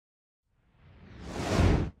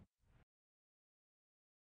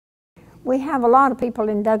We have a lot of people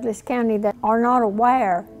in Douglas County that are not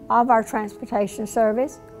aware of our transportation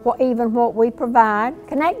service, or even what we provide.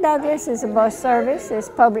 Connect Douglas is a bus service, it's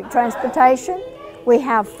public transportation. We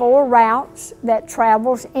have 4 routes that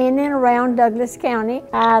travels in and around Douglas County.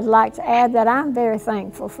 I'd like to add that I'm very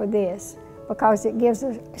thankful for this because it gives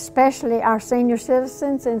us, especially our senior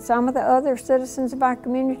citizens and some of the other citizens of our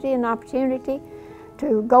community, an opportunity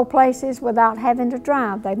to go places without having to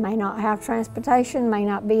drive. They may not have transportation, may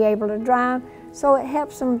not be able to drive, so it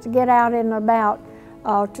helps them to get out and about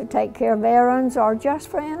to take care of errands or just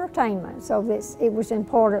for entertainment. So it was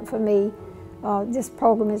important for me. This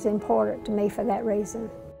program is important to me for that reason.